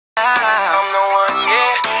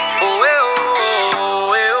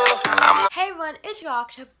it's your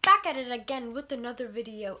Aksha back at it again with another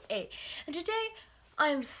video. And today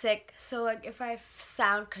I'm sick, so like if I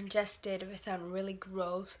sound congested, if I sound really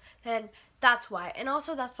gross, then that's why. And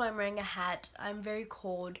also that's why I'm wearing a hat. I'm very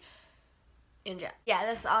cold. And yeah,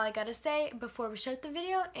 that's all I gotta say before we start the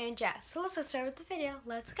video. And yeah, so let's get started with the video.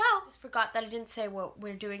 Let's go. Just forgot that I didn't say what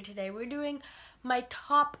we're doing today. We're doing my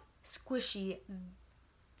top squishy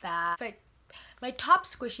my top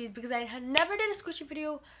squishies, because I had never did a squishy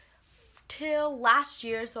video till last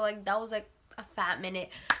year, so like that was like a fat minute.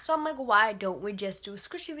 So I'm like, why don't we just do a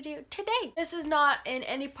squishy video today? This is not in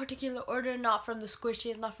any particular order, not from the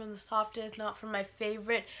squishiest, not from the softest, not from my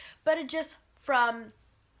favorite, but it's just from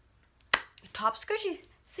top squishies.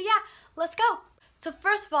 So yeah, let's go. So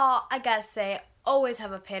first of all, I gotta say, always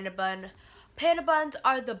have a panda bun. Panda buns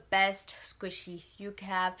are the best squishy you can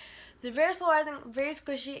have. They're very slow rising, very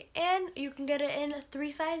squishy, and you can get it in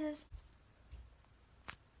 3 sizes.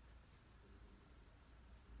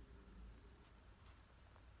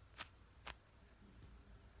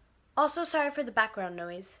 Also, sorry for the background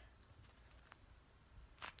noise.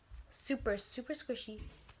 Super, super squishy.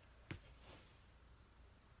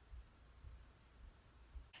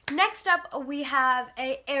 Next up, we have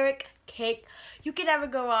a Eric cake. You can never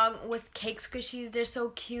go wrong with cake squishies. They're so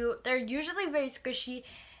cute. They're usually very squishy,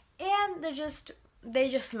 and they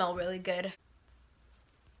just smell really good.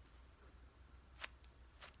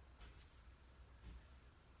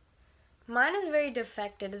 Mine is very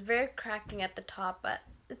defected. It's very cracking at the top, but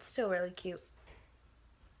it's still really cute.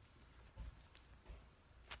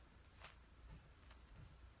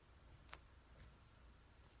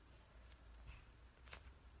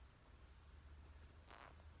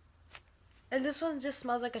 And this one just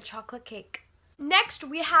smells like a chocolate cake. Next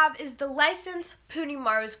we have is the licensed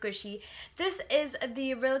Punimaru squishy. This is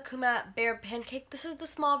the Rilakkuma bear pancake. This is the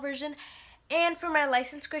small version. And for my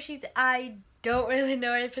licensed squishies, I don't really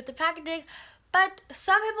know where to put the packaging, but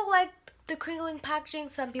some people like the crinkling packaging,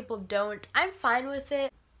 some people don't. I'm fine with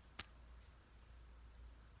it.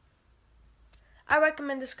 I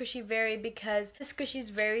recommend the squishy very because the squishy is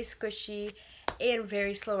very squishy and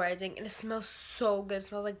very slow rising, and it smells so good. It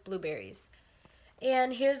smells like blueberries.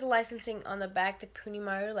 And here's the licensing on the back, the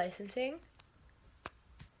Punimaru licensing.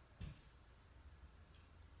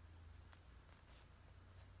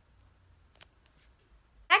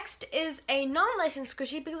 Next is a non-licensed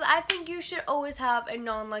squishy, because I think you should always have a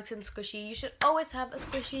non-licensed squishy. You should always have a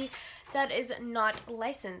squishy that is not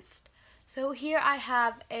licensed. So here I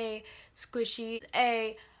have a squishy,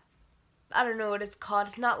 I don't know what it's called.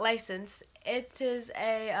 It's not licensed. It is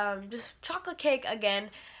a just chocolate cake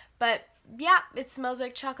again, but yeah, it smells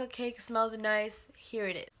like chocolate cake. It smells nice. Here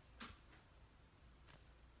it is.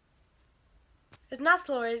 It's not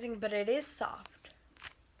slow rising, but it is soft.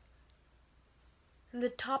 And the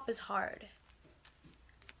top is hard.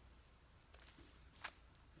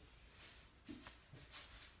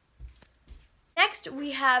 Next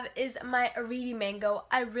we have is my Ariti mango.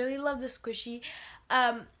 I really love this squishy.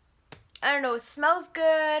 I don't know, it smells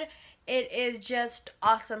good. It is just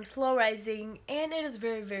awesome, slow rising, and it is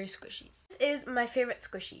very, very squishy. This is my favorite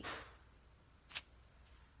squishy.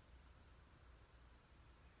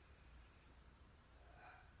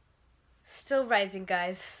 Still rising,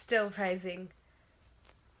 guys, still rising.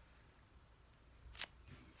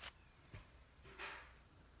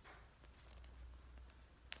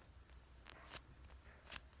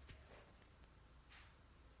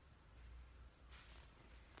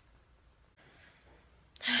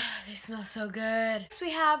 They smell so good. Next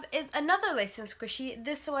we have is another licensed squishy.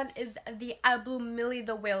 This one is the I Blue Millie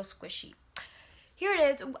the Whale squishy. Here it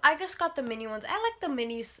is. I just got the mini ones. I like the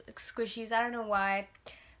mini squishies. I don't know why,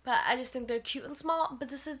 but I just think they're cute and small. But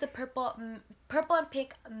this is the purple and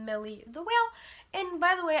pink Millie the Whale. And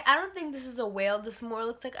by the way, I don't think this is a whale. This more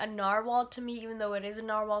looks like a narwhal to me, even though it is a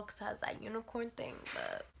narwhal because it has that unicorn thing.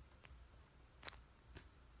 But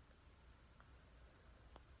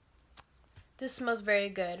this smells very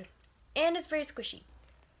good, and it's very squishy.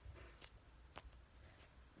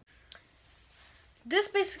 This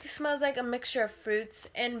basically smells like a mixture of fruits,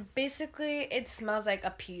 and basically it smells like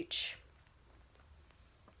a peach.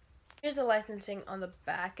 Here's the licensing on the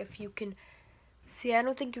back, if you can see. I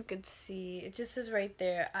don't think you can see. It just says right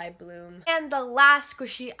there, I Bloom. And the last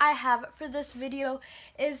squishy I have for this video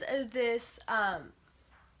is this, I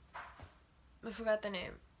forgot the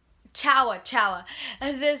name. Chowa.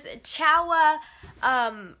 This Chowa,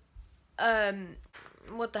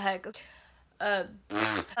 what the heck?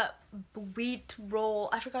 Wheat roll.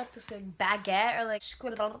 I forgot to say baguette or like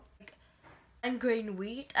ungrained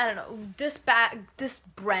wheat. I don't know. This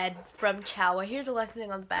bread from Chowa. Here's the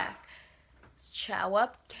licensing on the back. Chowa,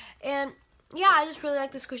 and yeah, I just really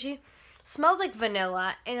like the squishy. Smells like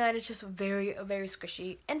vanilla, and it's just very, very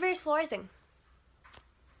squishy and very slow rising.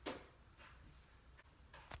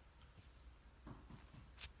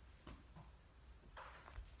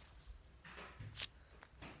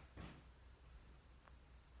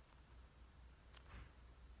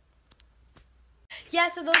 Yeah,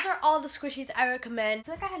 so those are all the squishies I recommend. I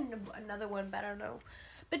feel like I had another one, but I don't know.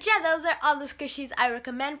 But yeah, those are all the squishies I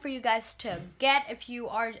recommend for you guys to get if you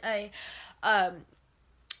are a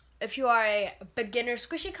beginner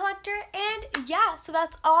squishy collector. And yeah, so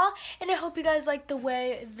that's all. And I hope you guys like the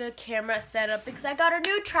way the camera is set up because I got a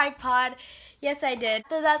new tripod. Yes, I did.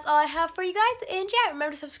 So that's all I have for you guys. And yeah,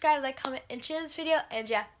 remember to subscribe, like, comment, and share this video. And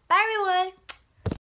yeah, bye everyone.